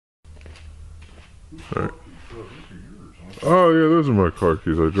All right. Oh yeah, those are my car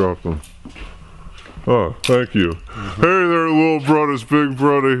keys. I dropped them. Oh, thank you. Hey there, little brothers, big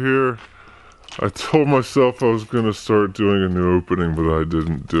brother here. I told myself I was gonna start doing a new opening, but I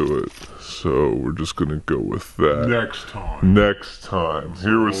didn't do it. So we're just gonna go with that. Next time. Next time.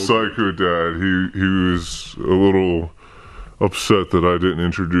 Here with Psycho Dad. He was a little upset that I didn't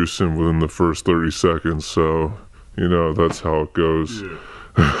introduce him within the first 30 seconds. So, you know, that's how it goes. Yeah.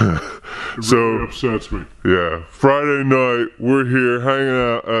 It really upsets me. Yeah, Friday night, we're here hanging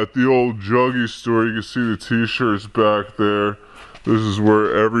out at the old Juggy store. You can see the t-shirts back there. This is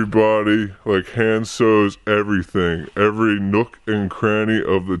where everybody, like, hand sews everything. Every nook and cranny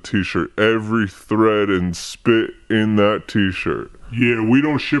of the t-shirt. Every thread and spit in that t-shirt. Yeah, we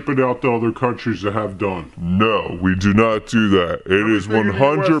don't ship it out to other countries that have done. No, we do not do that. It is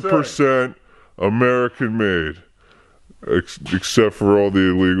 100% American made. Except for all the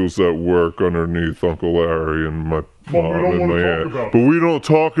illegals that work underneath Uncle Larry and my mom and my aunt. But we don't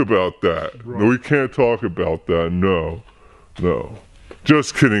talk about that. Right. We can't talk about that. No.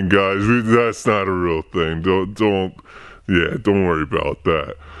 Just kidding, guys. That's not a real thing. Don't worry about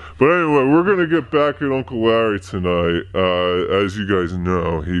that. But anyway, we're gonna get back at Uncle Larry tonight. As you guys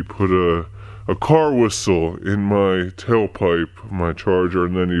know, he put a car whistle in my tailpipe, my Charger,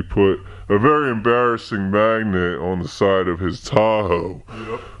 and then he put a very embarrassing magnet on the side of his Tahoe.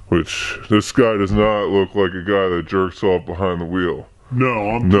 Yep. Which, this guy does not look like a guy that jerks off behind the wheel.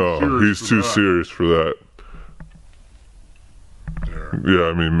 No, he's too serious for that. There. Yeah,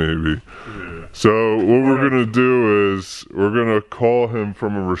 I mean, maybe. Yeah. So, what we're gonna do is, we're gonna call him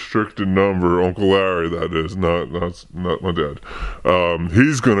from a restricted number, Uncle Larry, that is, not my dad.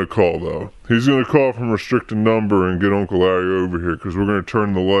 He's gonna call, though. He's gonna call from a restricted number and get Uncle Larry over here, because we're gonna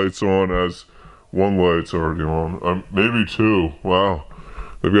turn the lights on as one light's already on. Maybe two. Wow.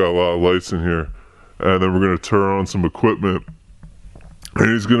 They've got a lot of lights in here. And then we're gonna turn on some equipment. And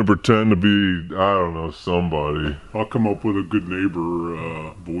he's gonna pretend to be, I don't know, somebody. I'll come up with a good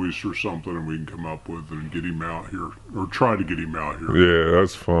neighbor voice or something, and we can come up with and get him out here, or try to get him out here. Yeah,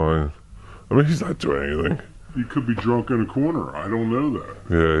 that's fine. I mean, he's not doing anything. He could be drunk in a corner. I don't know that.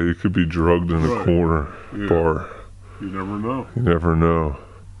 Yeah, he could be drugged in a corner bar. You never know. You never know.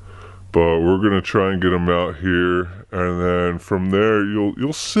 But we're gonna try and get him out here, and then from there,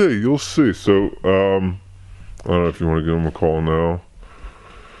 you'll see. So, I don't know if you want to give him a call now.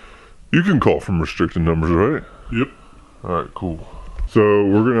 You can call from restricted numbers, right? Yep. Alright, cool. So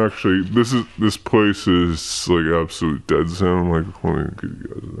we're gonna actually, this place is like absolute dead zone. Like, let me give you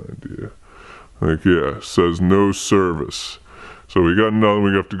guys an idea. Like, yeah, it says no service. So we got nothing.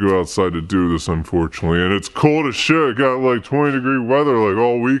 We have to go outside to do this, unfortunately. And it's cold as shit. It got like 20-degree weather like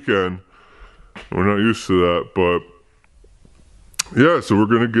all weekend. We're not used to that, but yeah, so we're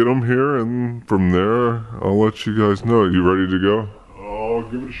gonna get them here, and from there, I'll let you guys know. You ready to go? I'll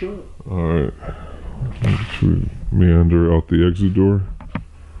give it a shot. Alright. Should we meander out the exit door?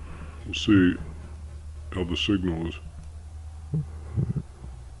 We'll see how the signal is.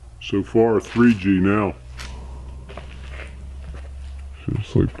 So far, 3G now. Should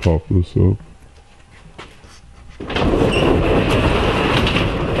just like pop this up.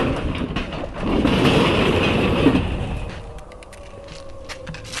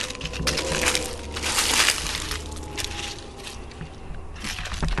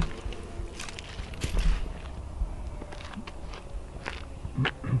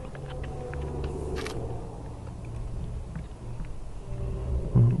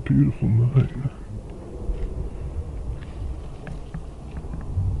 Beautiful night.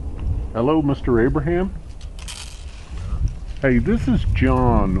 Hello, Mr. Abraham. Hey, this is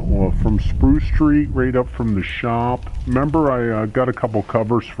John from Spruce Street, right up from the shop. Remember, I got a couple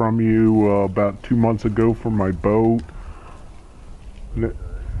covers from you about 2 months ago for my boat.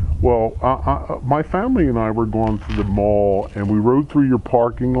 Well, my family and I were going to the mall, and we rode through your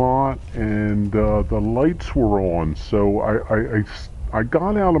parking lot, and the lights were on. So I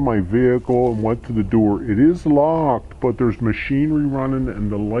got out of my vehicle and went to the door. It is locked, but there's machinery running and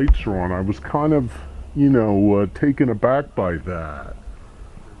the lights are on. I was kind of, you know, taken aback by that.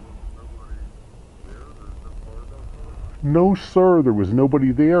 No, sir, there was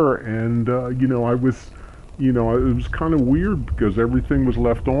nobody there, and you know, it was kind of weird because everything was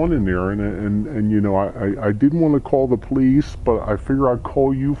left on in there, and you know, I didn't want to call the police, but I figure I'd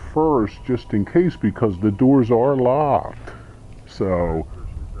call you first just in case, because the doors are locked. So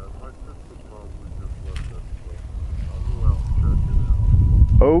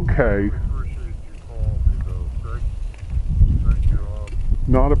okay,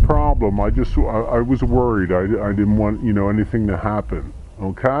 not a problem. I was worried. I didn't want, you know, anything to happen.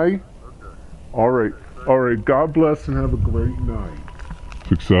 Okay? All right. All right. God bless and have a great night.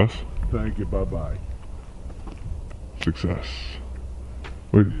 Success? Thank you. Bye-bye. Success.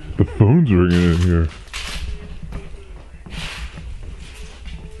 Wait, the phone's ringing in here.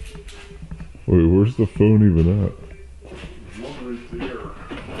 Wait, where's the phone even at? One right there.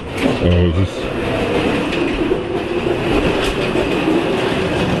 Oh, is this...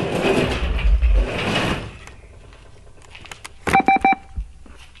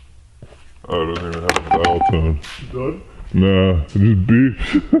 Oh, it doesn't even have a dial tone. Good. Nah, it just beeps.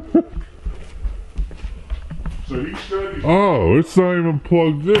 So he said he's... Oh, it's not even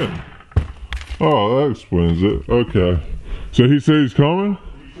plugged in. Oh, that explains it. Okay. So he said he's coming?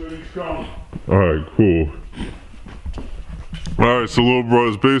 He said he's coming. Alright, cool. Alright, so little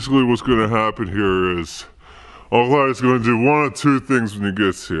brothers, basically what's going to happen here is Uncle Larry's going to do one of two things when he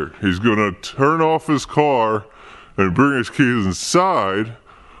gets here. He's going to turn off his car and bring his keys inside,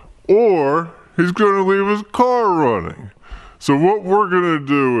 or he's going to leave his car running. So what we're going to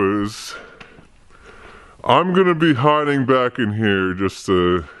do is I'm going to be hiding back in here just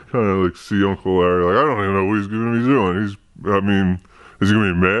to kind of like see Uncle Larry. Like, I don't even know what he's going to be doing. Is he going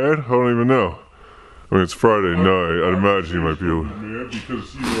to be mad? I don't even know. I mean, it's Friday night. I'd imagine he might be able... Mad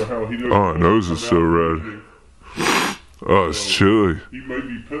because you know how he doesn't... Oh, my nose is so red. Oh, it's chilly. He might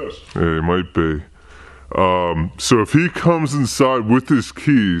be pissed. Yeah, he might be. So if he comes inside with his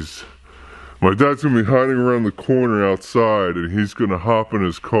keys, my dad's going to be hiding around the corner outside, and he's going to hop in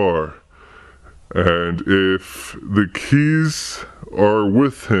his car. And if the keys are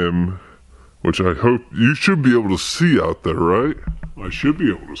with him, which I hope you should be able to see out there, right? I should be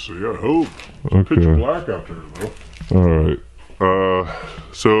able to see, I hope. It's Okay. pitch black out there, though. Alright.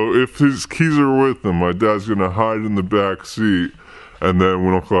 So if his keys are with him, my dad's going to hide in the back seat. And then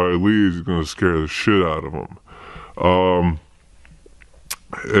when Uncle Larry leaves, he's going to scare the shit out of him.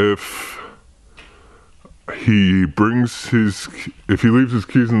 If he leaves his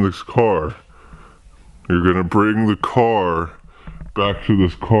keys in this car, you're going to bring the car back to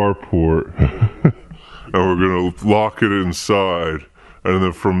this carport. And we're going to lock it inside. And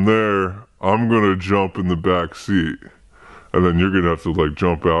then from there, I'm going to jump in the back seat. And then you're going to have to like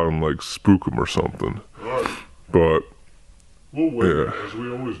jump out and like spook him or something. Alright. But We'll wait, yeah. as we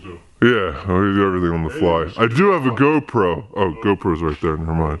always do. Yeah, we do everything on the fly. I do have a GoPro. Oh, GoPro's right there,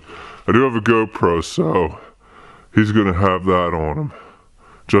 never mind. I do have a GoPro, so he's going to have that on him.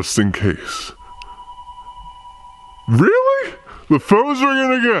 Just in case. Really? The phone's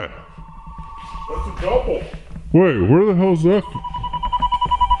ringing again. That's a double. Wait, where the hell's that?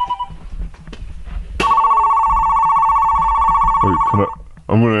 Wait,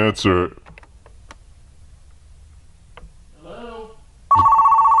 I'm going to answer it. Hello?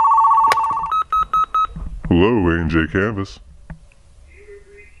 Hello, A&J Canvas.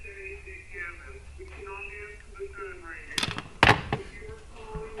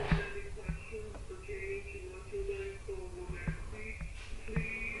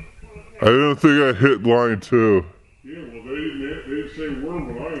 I don't think I hit line 2. Yeah, well, they didn't say a word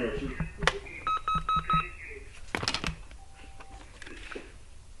when I answered.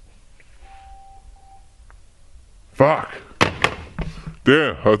 Fuck.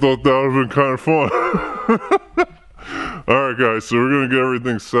 Damn, I thought that would have been kind of fun. Alright guys, so we're going to get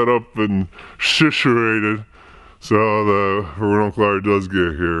everything set up and situated so that when Uncle Larry does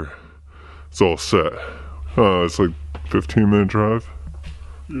get here, it's all set. It's like 15-minute drive?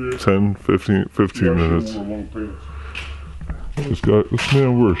 Yeah. 10, 15 minutes. This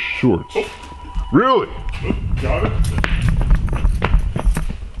man wears shorts. Oh. Really? Got it?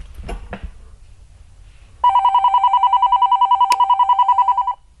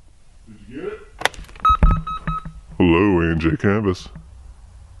 Did you get it? Hello, A&J Canvas.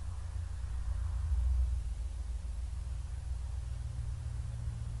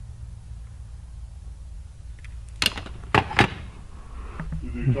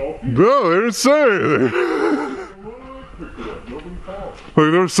 Did they talk to you? No, they didn't say anything. Nobody called.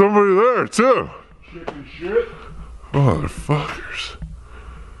 Like, there's somebody there, too. Chicken shit. Motherfuckers.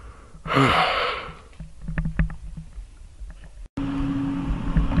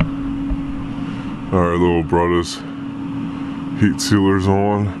 Alright, little brothers. Heat sealer's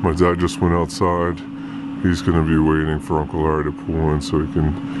on. My dad just went outside. He's gonna be waiting for Uncle Larry to pull in so he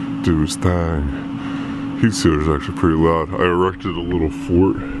can do his thing. Heat sealer's actually pretty loud. I erected a little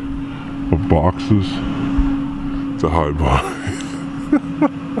fort of boxes to hide behind.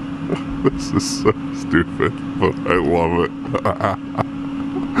 This is so stupid, but I love it.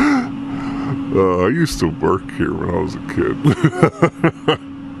 I used to work here when I was a kid.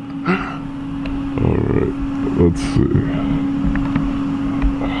 Alright, let's see.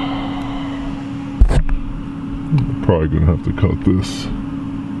 I'm probably gonna have to cut this.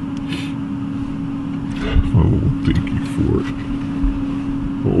 A little dinky for it.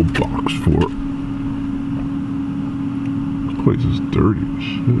 A little box for it. This place is dirty as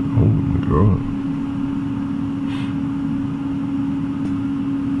shit. Oh my god.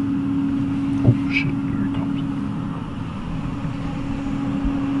 Oh shit, here he comes.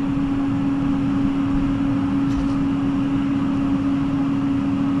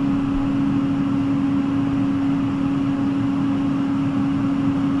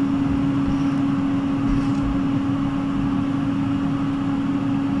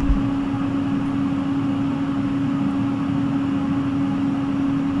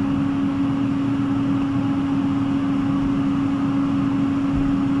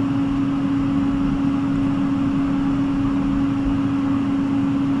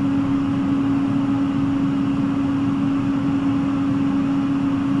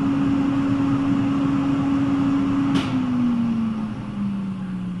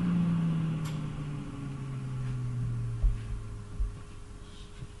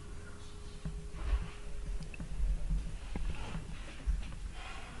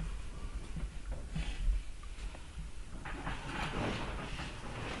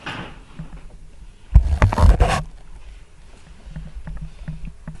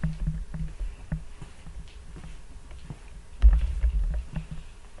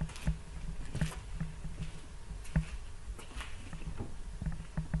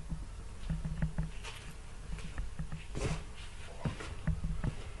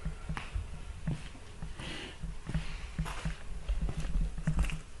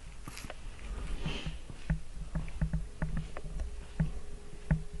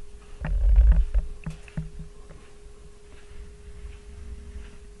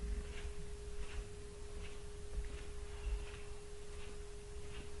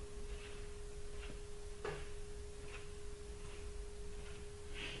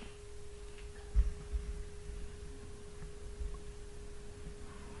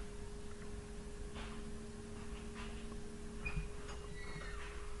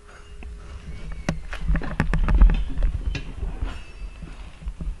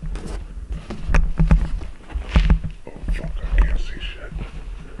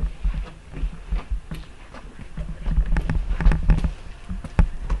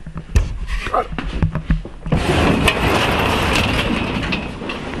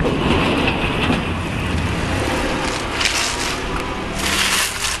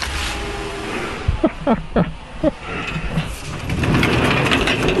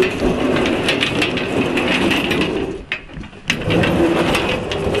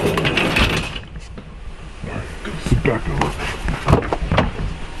 Back over.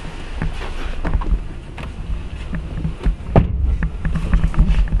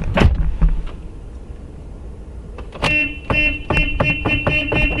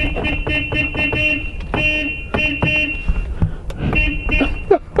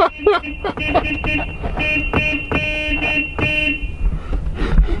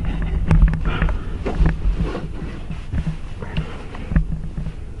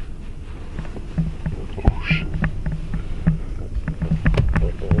 Oh shit.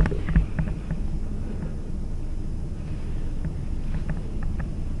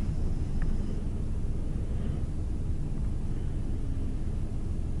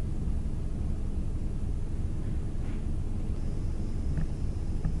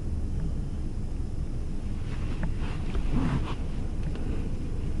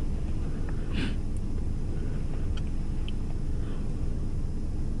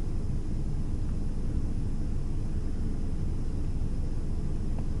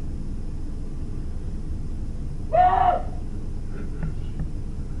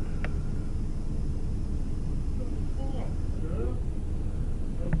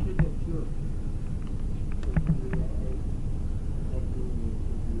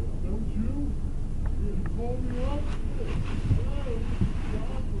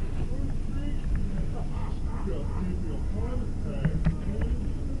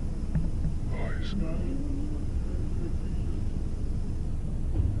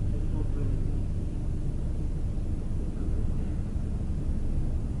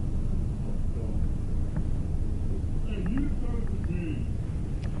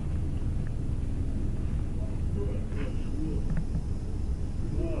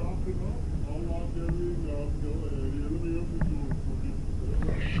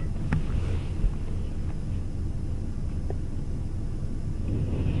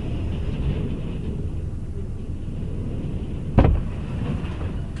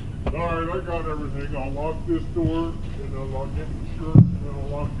 Alright, I got everything. I'll lock this door, and then I'll get insurance, and then I'll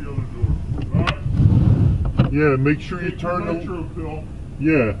lock the other door. Alright? Yeah, make sure you turn the...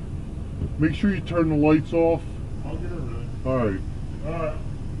 Yeah. Make sure you turn the lights off. I'll get it ready. Alright. Alright.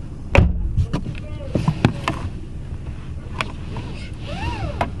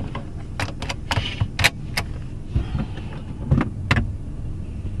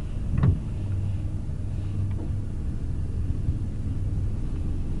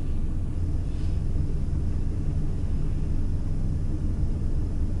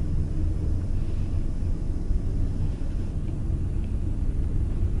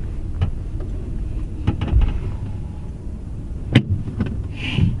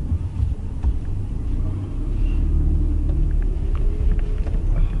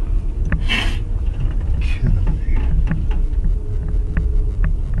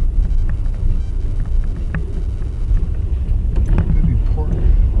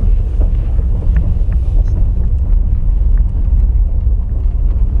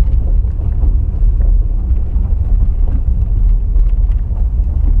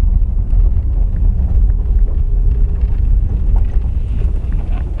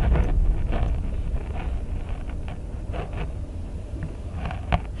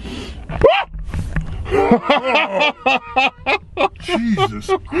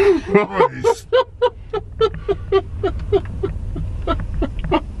 Jesus Christ.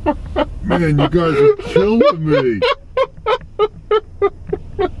 Man, you guys are killing me.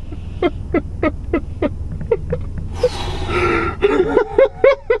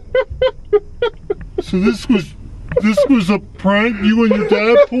 So this was a prank you and your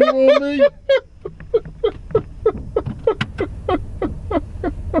dad pulled on me?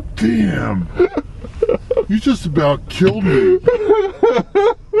 Damn. You just about killed me.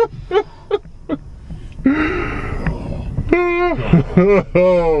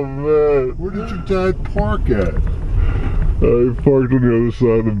 Oh man. Where did your dad park at? He parked on the other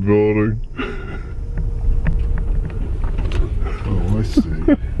side of the building. Oh, I see.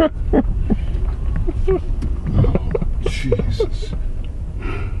 Oh, Jesus.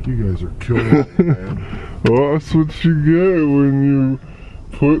 You guys are killing me, man. Well, that's what you get when you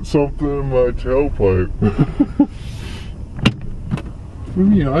put something in my tailpipe. What do you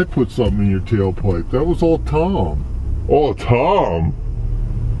mean I put something in your tailpipe? That was all Tom. Oh, Tom?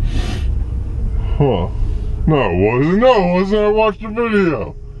 Huh. No, it wasn't. No, it wasn't. I watched the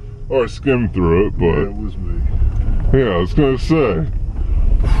video. Or I skimmed through it, but... Yeah, it was me. Yeah, I was gonna say.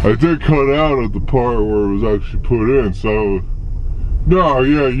 I did cut out at the part where it was actually put in, so... No,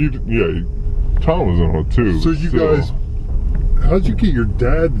 yeah, Tom was on it too. So you guys... How'd you get your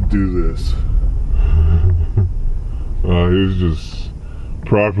dad to do this? He was just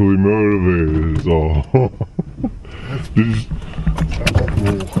properly motivated is all.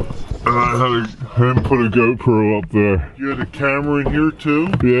 I had him put a GoPro up there. You had a camera in here too?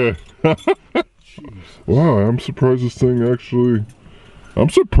 Yeah. Wow, I'm surprised this thing actually... I'm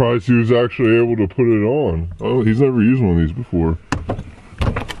surprised he was actually able to put it on. Oh, he's never used one of these before.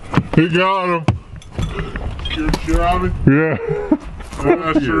 He got him! Scared shit out of me? Yeah.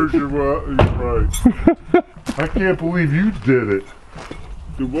 That serves you well. You're right. I can't believe you did it.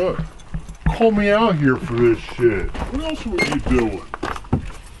 Do what? Call me out here for this shit. What else were you doing?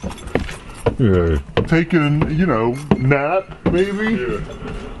 Yeah. Taking, you know, nap, maybe? Yeah.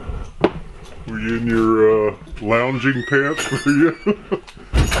 Were you in your lounging pants? Were you?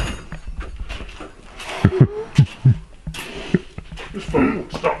 This phone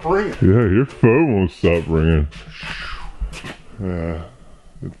won't stop ringing. Yeah, your phone won't stop ringing. Yeah.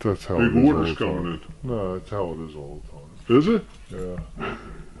 That's how Big it is. orders coming in. No, that's how it is all the time. Is it? Yeah.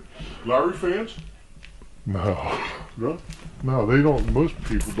 Larry fans? No. No? No, they don't. Most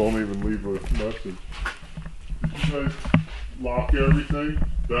people don't even leave a message. Did you guys lock everything?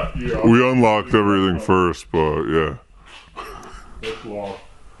 Yeah. We unlocked everything first, but yeah. That's locked.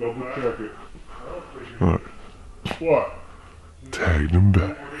 Double check it. Alright. What? Tagged him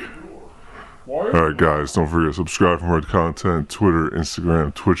back. Alright guys, don't forget to subscribe for more content. Twitter,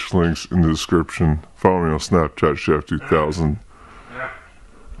 Instagram, Twitch links in the description. Follow me on Snapchat, Chef2000.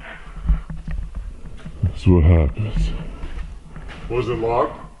 That's what happens. Was it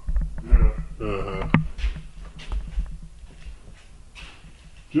locked? Yeah.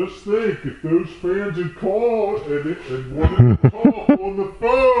 Just think, if those fans had called and wanted to talk on the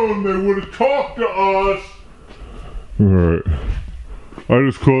phone, they would have talked to us. Alright. I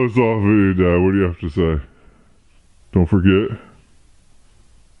just closed off video, Dad. What do you have to say? Don't forget.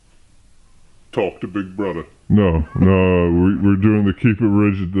 Talk to Big Brother. No, we're doing the keep it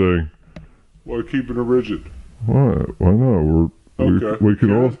rigid thing. Why keeping it rigid? What? Why not? Okay. We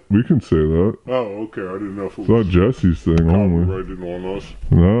can say that. Oh, okay. I didn't know if it It's was not Jesse's thing only. copyrighted on us.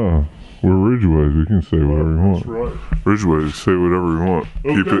 No. We're Ridgeways. We can say whatever we want. That's right. Ridgeways, say whatever we want.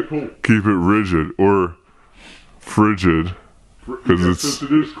 Okay, Keep it rigid or frigid, because it's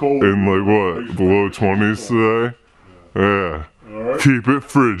it is cold. in like what, below 20s today. Yeah. All right. Keep it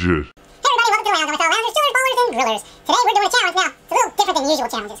frigid. Hey everybody, welcome to Lounge with all loungers, chillers, ballers, and grillers. Today we're doing a challenge. Now, it's a little different than usual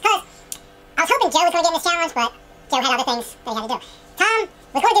challenges, because I was hoping Joe was going to get in this challenge, but Joe had other things that he had to do. Tom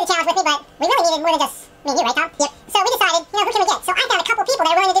was going to do the challenge with me, but we really needed more than just me and you, right, Tom? Yep. So we decided, who can we get? So I found a couple people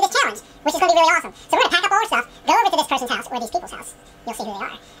that are willing to do this challenge, which is going to be really awesome. So we're going to pack up all our stuff, go over to this person's house, or these people's house. You'll see who they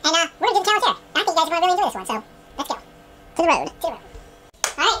are. And we're going to do the challenge there. I think you guys are going to really enjoy this one, so let's go. To the road. To the road.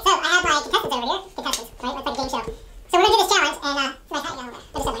 Alright, so I have my contestants over here. Contestants, right? It's like a game show. So we're going to do this challenge, and it's a nice hat you got on there.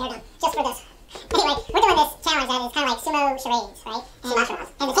 I just had my hair done, just for this. Anyway, we're doing this challenge that is kind of like sumo charades, right? And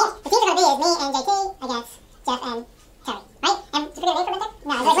the teams are going to be is me and JT against Jeff and Terry, right? And did you forget a name for a minute?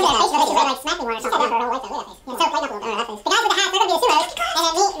 No, it's like smack me one or something. I don't like that. Look at that face. So, lighten up a little bit. The guys with the hats, they're going to be the sumos, and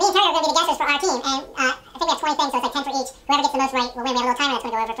then me and Terry are going to be the guessers for our team. And I think we have 20 things, so it's like 10 for each. Whoever gets the most right will win. We have a little timer that's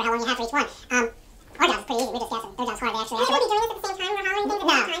going to go over for how long you have for each one. Our job's pretty easy. We just guess them. Their job's hard. They actually. Will we be doing this at the same time? We're hollering things at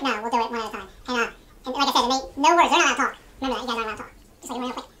the same time? No, we'll do it one at a time. And like I said, no words. They're not allowed to talk. Remember that. You guys aren't allowed to talk. Just like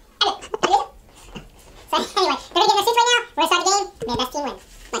real quick. So anyway, they're going to get in their suits right now. We're going to start the game. May the best team win.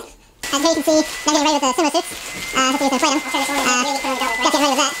 Like, as you can see, they're getting ready with the sumo suits. Hopefully we can play them. Just getting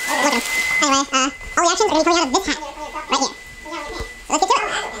ready with that. Look at them. Anyway, all the actions are going to be coming out of this hat. Right here. So let's get to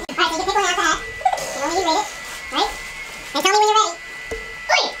it. Alright, so you can pick one out of the hat. And only you read it. Right? And tell me when you're ready.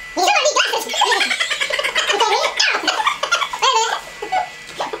 Oi! You still need glasses! You can't read it? No! Wait a minute.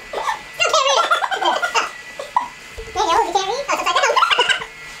 Still can't read it. There you go. You can't read? Oh, it's upside down.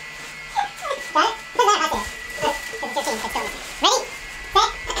 Got it? What's that right there? It's 15. It's still missing. Ready? Set.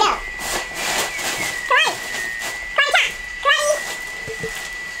 Go. Karate. Karate chop. Karate.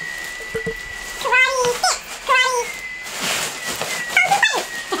 Karate stick. Karate. Kung fu fight.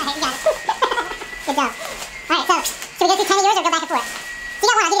 You got it. Good job. Alright, so should we go through 10 of yours or go back and forth? So you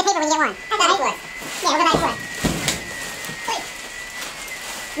got one. I'll give you the paper when you get one. Back and forth. Yeah, we'll go back and forth.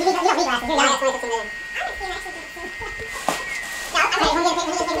 You don't need glasses. You're not. I'm going to Here, we're going to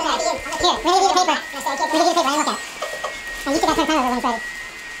do the paper. We're going to do the paper. I look at it. And you two guys turn time over when it's ready.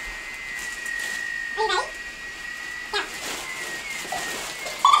 Are you ready? Go.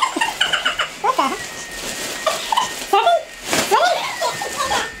 What the? Surfing? Swimming?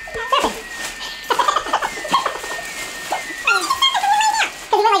 Surfing.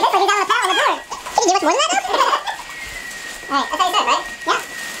 Because you went like this, like he's out on the paddle on the board. Can you do much more than that, though? Alright, that's how you start, right? Yep.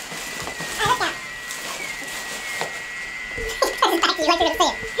 Alright, let's go. You guys are going to see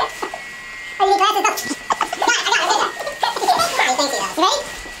it. Oh, you need glasses? No. I got it. Thank you, though. You ready?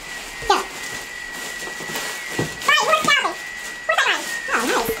 Go. Right, horse scalping. Horse riding. Oh,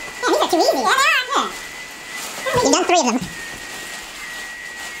 nice. Man, these are too easy. Yeah, they are. Yeah. You've done 3 of them.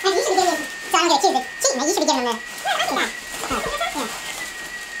 And you should be giving them, so I don't get accused of cheating, you should be giving them the... Yeah, I think that. Yeah.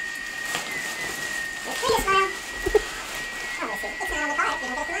 Can you smile? Oh, let's see. It's not on the card. You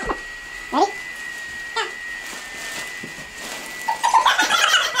don't get to smile. Ready?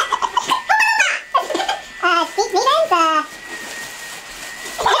 Speak meetings, lift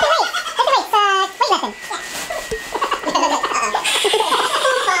the weights, weight lesson.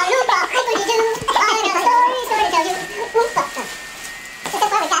 Loompa, what would you do? I have a story to tell you. Loompa. So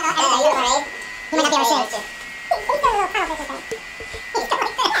far we've got everything. You're alright. You might not be able to share it. He's got a little powerful thing. He's got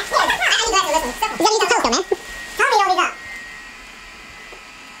like this. I need to listen. You gotta use the telescope, man. Tell me all these up.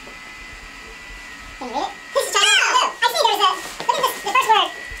 Can you read it? This is China. Oh, I see there's a, look at this, the first word.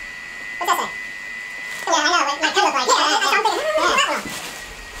 What's that say? Yeah, I know, my pen look like it. Yeah, that's what I'm thinking. That one.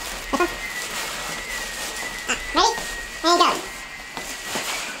 This one? Ready? And go. A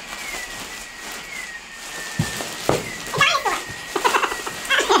dinosaur.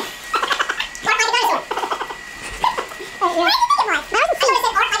 Ark like a dinosaur. Why did you think it was? I was going to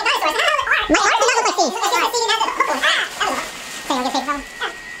say ark like a dinosaur. My ark did not look like these. It was seed and has a hook on it. That was a hook. So you want to get paper from him?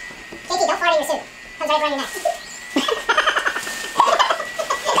 Yeah. JT, don't fart in your suit. Comes right around your neck.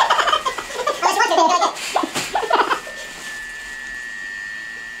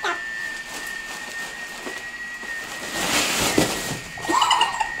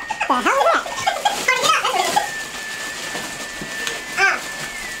 What the hell is that? Hard to get out, that's what it is.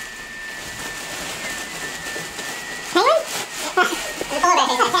 Penguin? There's a polar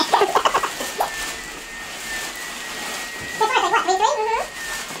bear face. So far it's like what, 3-3? Mm-hmm.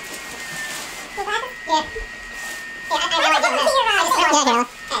 Your glasses? Yeah. Yeah, I have no idea. I just see your eyes. Yeah, I know.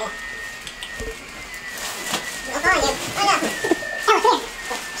 I'm following you. Oh no. Oh, it's here.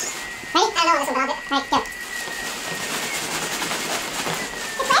 Ready? I don't know this one, but I'll do it. Alright, go.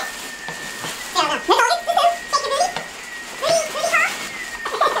 It's red? Yeah, no. That's all. Take your booty. Booty, booty hop.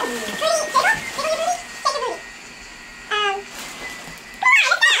 Booty.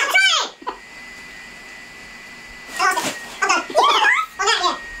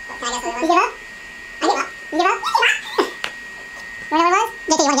 know what it was?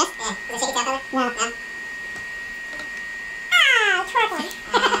 JT, you want to guess? Yeah. Was it shaky tail color? No. No. Ah, twerkling.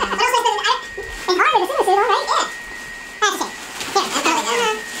 What else was it? It's hard with the swimsuit on, right? Yeah. That's a shame. Here, I'm probably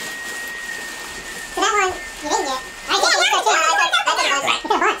done. So that one, you didn't get. I did. Yeah, I did. It's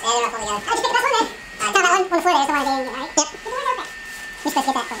in a bunch. Yeah, they're all pulled together. I'll just pick the best one then. No, that one on the floor there is the one I didn't get, right? Yep. You're supposed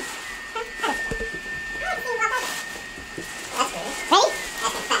to get that one. That's weird. Ready?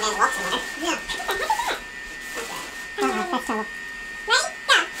 That's when Fat Man walks somewhere. Yeah. That's trouble. Ready?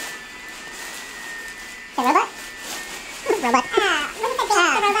 Go. The robot? Robot. What is that thing?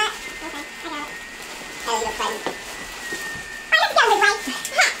 The robot? Okay, I got it. Oh, you look frightened. I have to go with right. What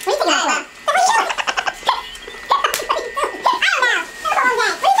do you think of that? What are you doing? I don't know. That was a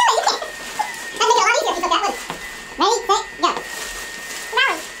long day. What are you doing? You can't. That'd make it a lot easier if you took that one. Ready, set, go.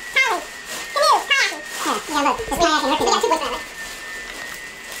 Rowing, paddling, canoe, kayaking. Yeah, look. There's kayaking. We got 2 points for that, right?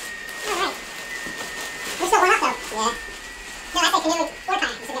 Alright. We're still 1 up though. Yeah. No, I say canoe or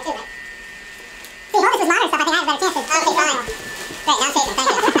kayaking. So we got 2, right? See, if all this was modern stuff, I think I have a better chance of... Okay, fine. Great, now I'm shaking.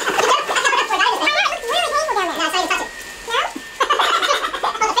 Thank you. I know, it looks really painful down there. No, it's not even touch it. No?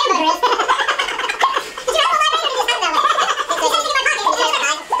 Well, the fan motor is. Did you have a light or did you just have it that way? It's in my pocket.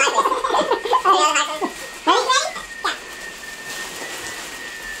 It's in my pocket. Ready? Ready? Yeah.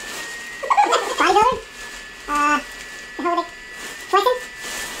 Bodybuilder? The hell with it? Twerking?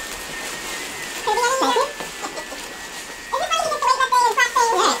 Thank you. Is it funny he gets to wait that day and clap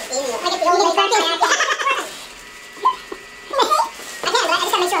things? Yeah, it's easy. Like it's the only way to do it. I can, but I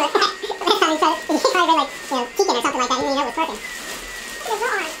just gotta make sure that last time he tried it, he probably been like, peeking or something like that, even though you know it's working. Look at his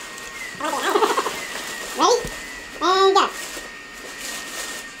little arm. I like it. Ready? And go.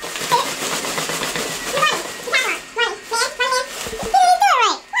 You won. You got one. One. Man. You didn't do it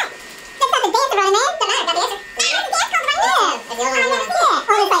right. What? That's not the dance of running man. Doesn't matter. Got the answer. That's the dance called running man. Yeah. That's the old one. Yeah.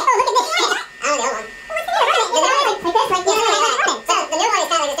 Oh, it's like, oh, look at this. I know the old one. What's the new one? The new one is like this, like this, like running. So the new one is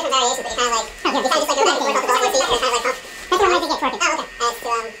kind of like there's different variations, but you kind of like, you kind of just like go back and forth off the ball, and it's kind of like pump. That's the one I think gets twerking. Oh, okay. As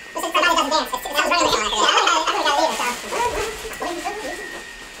to, this is somebody doesn't dance. That was running man. Yeah, I would've got it either, so.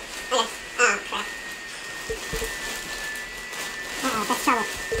 Okay. Oh, crap. Uh-oh, that's trouble.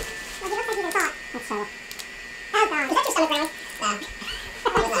 Well, he looks like he even thought. That's trouble. Oh, God. Is that your stomach round? No.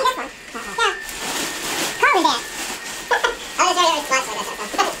 This one. Uh-oh. Yeah. Carly dance. Oh, it's very flat, so I guess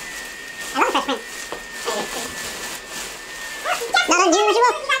that's so. I love the fresh print. Not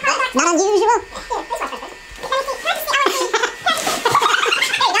unusual. Not unusual. Here, this one's fresh print. Can I see? Can I just see? I want to see.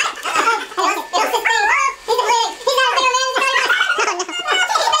 Hey, you got it? Uh-oh. I lost it. It was this thing. He's a blade. He's not a real man. He's not a real man. Oh, no.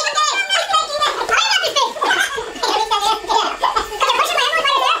 He's making it. He's making it. I am not this big. Here, reach down here. Yeah. Okay, push your hand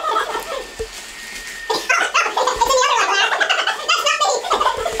right in there. It's in the other one. That's not me. It's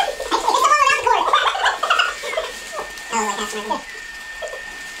the one without the cord. Oh, like that's right.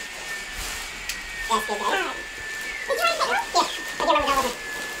 That's good, right? Did you already take it? Yeah. I do remember that one. It's in my hand right here.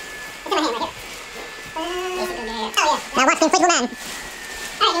 Oh, yeah. Now watch the inflatable man.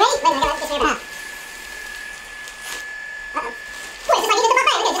 Alright, you ready? Wait a minute, I got this here. Uh-oh. Ooh, it's just like you did the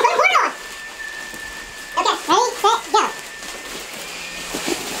buffet. Okay, just put it on. Okay, ready, set, go. Oh, this way out. Oh, this way.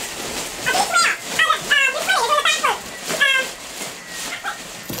 It's on the back foot. You're right. Ella.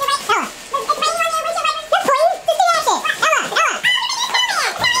 It's raining on you. Where's your right? You're pointing. Just do that shit. Ella.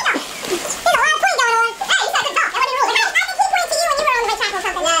 There's a lot of pointing going on. Hey, you started to talk. That wasn't rules. I think he pointed to you when you were on the right track or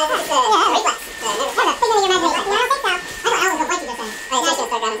something. No, this is reflex. Hold up. Figment of your imagination. No, I don't think so. I thought Ella was the point you just said. Oh, yeah, I should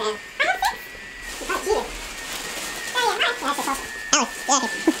start grabbing his hand. I don't think. You probably cheated. Oh, yeah, right. Yeah, that's just awesome. Alex, yeah, okay.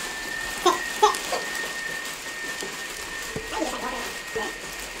 Sit. I can just like walk around. Yeah.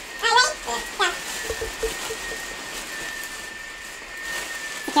 Alright, ready? Yeah. Go.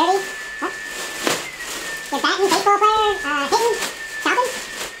 Security. What? You're batting, baseball player, hitting, chopping,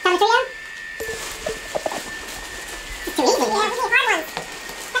 chopping a tree down? It's too easy. Yeah, we need hard ones.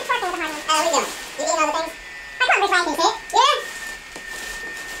 That's twerking with a hard one. What are you doing? You eating all the things? Oh, come on, Rich Ryan, can you see it? Yeah?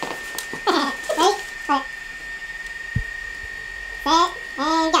 Ready? Put it. Set,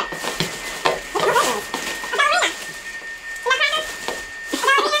 and go. What's the noise? A ballerina. You know crackers? A ballerina?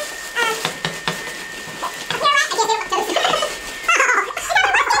 A pirouette? I can't do it. Oh, is that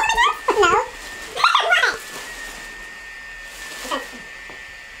the bus thing over there? No. What?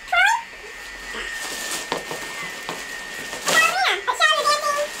 Twirl? A ballerina. A show, you're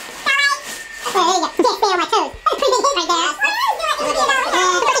dancing. Ballet. Wait, there you go. You can't stay on my toes. That's a pretty big hit right there.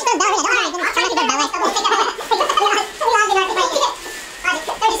 It's still ballerina. Don't worry. I'm trying to do ballet. We lost in our fight.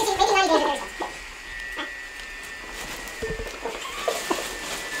 No, just making money doing it.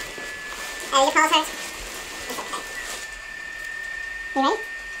 Your pulse hurts. It's okay. You ready?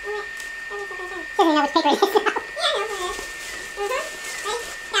 She doesn't know which paper it is now. Yeah, I know. Ready?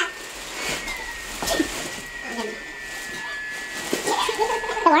 Go.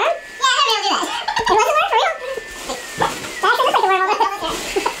 The worm? Yeah, I don't know how to do that. It was a worm, for real? That actually looks like a worm almost.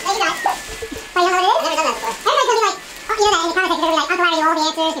 There you go. Oh, you know what it is? I've never done that before. Everybody's gonna be like, oh, you know that in the comment section, they're gonna be like, Uncle Larry, you all the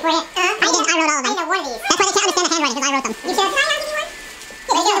answers beforehand. I didn't, I wrote all of them. I didn't know one of these. That's why they can't understand the handwriting, because I wrote them. You should.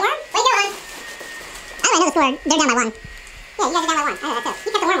 Can I give you one? Yeah, there you go. The worm? Wait, go on. Oh, I know the score. They're down by one. Yeah, you guys are down by one. I know that too.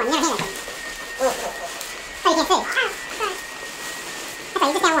 You kept the worm one. You never handed it to me. Oh, you can't see. That's right,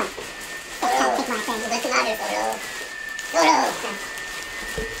 you just down one. Take my thing. That's another photo. Photo.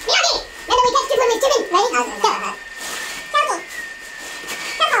 Miyagi! Remember we touched two women's chicken? Ready? Go. Careful.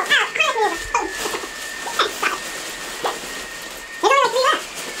 Careful. Ow. Quiet, please. Oh. Stop. There's only like 3 left.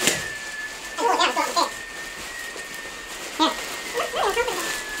 I pull it down so it's okay. Here.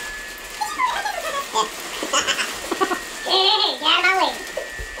 Hey, get out of my way.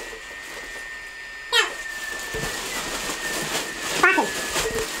 Now. Sparkling.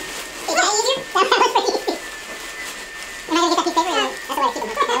 Is that easier? That was pretty easy. Am I going to get that piece of paper? That's the way I keep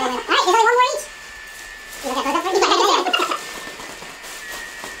them. Alright, there's only one more each. You look at those up for me? Can you say?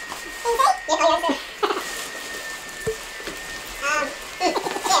 Yeah, oh,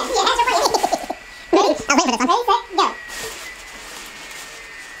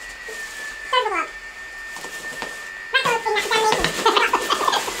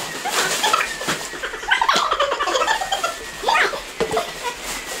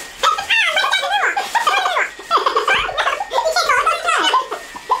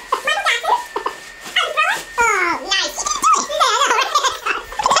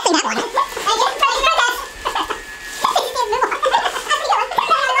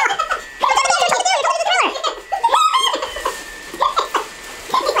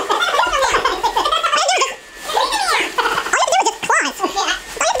 that's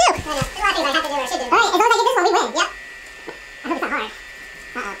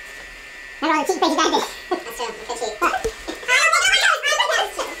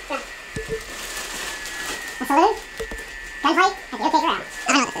your point. Ready? I'll wait for this one.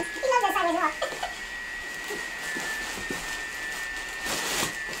 Ready, set, go.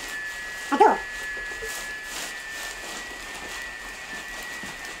 Start the block.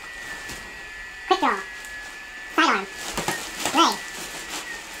 Quick draw. Sidearm. Lay.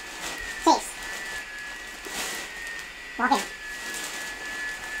 Chase. Walk in.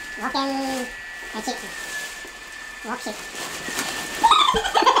 Walk in and shoot. Walk, shoot.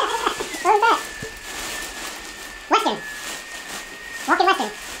 What was that? Western. Walk in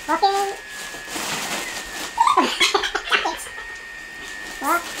Western. Walk in. Tactics.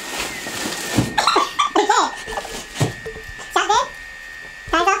 Walk. Okay. Shot dead.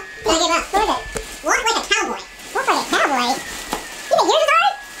 Time's up. Can I give up? What is it? Walk like a cowboy. Walk like a cowboy? You think yours is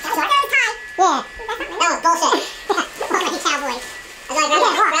hard? That was hard. That was high. Yeah. That was bullshit. Walk like a cowboy. I was like, I'm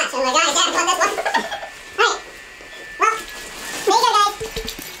gonna scratch. Oh my god, I can't want this one. Alright. Well, there you go, guys.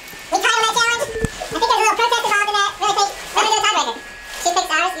 We tied on that challenge. I think there's a little protest involved in that. Really think, we're gonna do a tiebreaker. She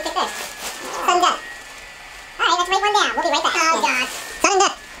picks ours, you pick this. Sudden death. Alright, let's write one down. We'll be right back. Oh god. Sudden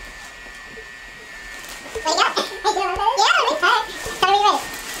death. Wait, go. Hey, do you want to do this? Yeah, alright. Tell me when you're ready.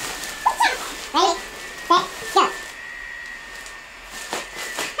 Ready, set, go.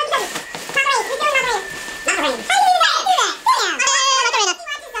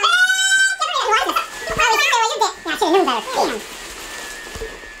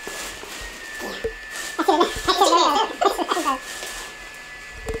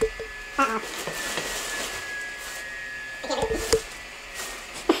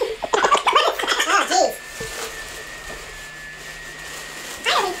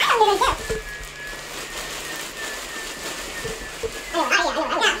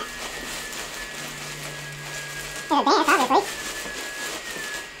 There's a dance, obviously.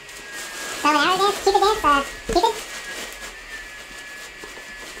 So an arrow dance, Cupid dance, Cupid.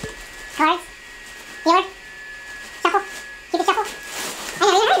 Cards.